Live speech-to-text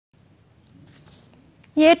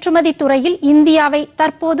ஏற்றுமதி துறையில் இந்தியாவை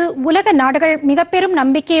தற்போது உலக நாடுகள் மிக பெரும்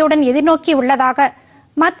நம்பிக்கையுடன் எதிர்நோக்கியுள்ளதாக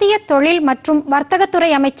மத்திய தொழில் மற்றும் வர்த்தகத்துறை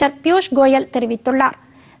அமைச்சர் பியூஷ் கோயல் தெரிவித்துள்ளார்.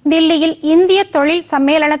 தில்லியில் இந்திய தொழில்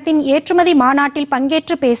சம்மேளனத்தின் ஏற்றுமதி மாநாட்டில்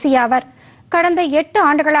பங்கேற்று பேசிய அவர், கடந்த 8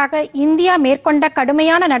 ஆண்டுகளாக இந்தியா மேற்கொண்ட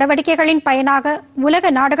கடுமையான நடவடிக்கைகளின் பயனாக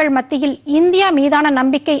உலக நாடுகள் மத்தியில் இந்தியா மீதான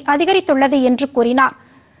நம்பிக்கை அதிகரித்துள்ளது என்று கூறினார்.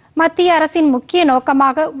 மத்திய அரசின் முக்கிய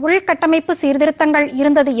நோக்கமாக உள்கட்டமைப்பு சீர்திருத்தங்கள்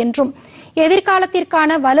இருந்தது என்றும்,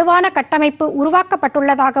 எதிர்காலத்திற்கான வலுவான கட்டமைப்பு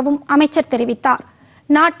உருவாக்கப்பட்டுள்ளதாகவும் அமைச்சர் தெரிவித்தார்.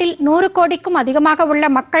 நாட்டில் 100 கோடிக்கும் அதிகமாக உள்ள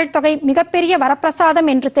மக்கள் தொகை மிகப்பெரிய வரப்பிரசாதம்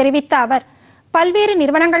என்று தெரிவித்த அவர், பல்வேறு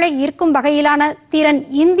நிறுவனங்களை ஈர்க்கும் வகையிலான திறன்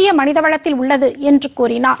இந்திய மனிதவளத்தில் உள்ளது என்று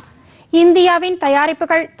கூறினார். இந்தியாவின்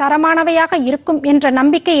தயாரிப்புகள் தரமானவையாக இருக்கும் என்ற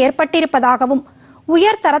நம்பிக்கை ஏற்பட்டிருப்பதாகவும்,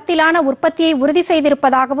 உயர் தரத்திலான உற்பத்தியை உறுதி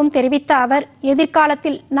செய்திருப்பதாகவும் தெரிவித்த அவர்,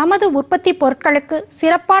 எதிர்காலத்தில் நமது உற்பத்தி பொருட்களுக்கு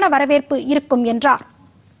சிறப்பான வரவேற்பு இருக்கும் என்றார்.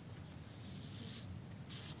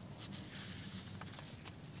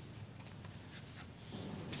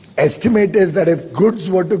 Estimate is that if goods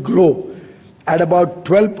were to grow at about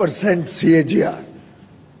 12% CAGR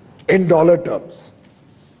in dollar terms,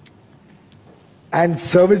 and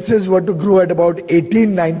services were to grow at about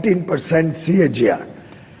 18-19% CAGR,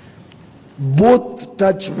 both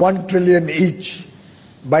touch 1 trillion each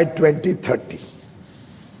by 2030.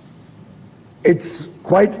 It's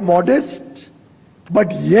quite modest, but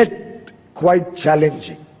yet quite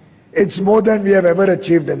challenging. It's more than we have ever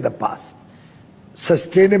achieved in the past,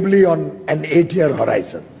 sustainably on an 8-year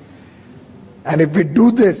horizon. And if we do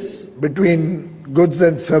this between goods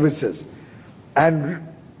and services and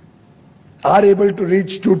are able to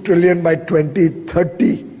reach 2 trillion by 2030,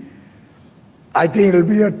 I think it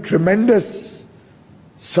will be a tremendous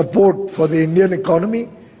support for the Indian economy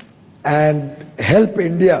and help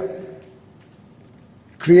India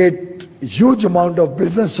create huge amount of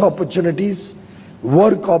business opportunities,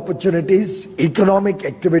 work opportunities, economic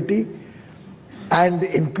activity, and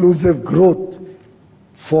inclusive growth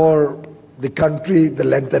for the country, the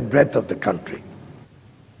length and breadth of the country.